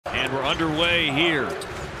And we're underway here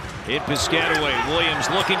in Piscataway. Williams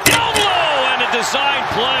looking down low and a design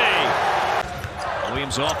play.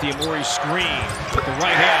 Williams off the Omoruyi screen with the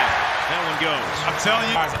right hand. That one goes. I'm telling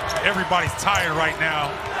you, everybody's tired right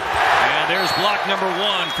now. And there's block number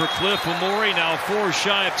 1 for Cliff Omoruyi, now 4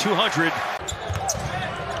 shy of 200.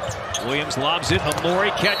 Williams lobs it.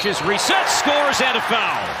 Omoruyi catches, resets, scores, and a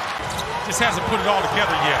foul. Just hasn't put it all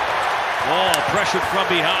together yet. Wall pressured from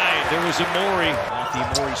behind. There was Omoruyi off the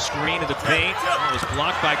Omoruyi screen in the paint. That was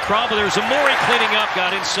blocked by Crowell. There's Omoruyi cleaning up,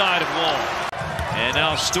 got inside of Wall. And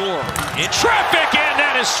now Storr in traffic, and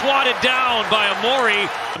that is swatted down by Omoruyi.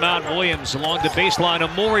 Out Williams along the baseline.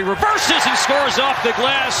 Omoruyi reverses and scores off the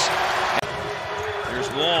glass. There's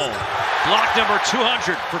Wall. Block number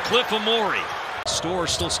 200 for Cliff Omoruyi. Storr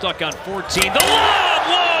still stuck on 14. The lob!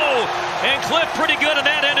 Whoa! And Cliff pretty good on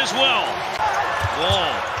that end as well.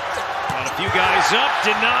 Wall got a few guys up,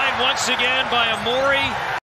 denied once again by Omoruyi.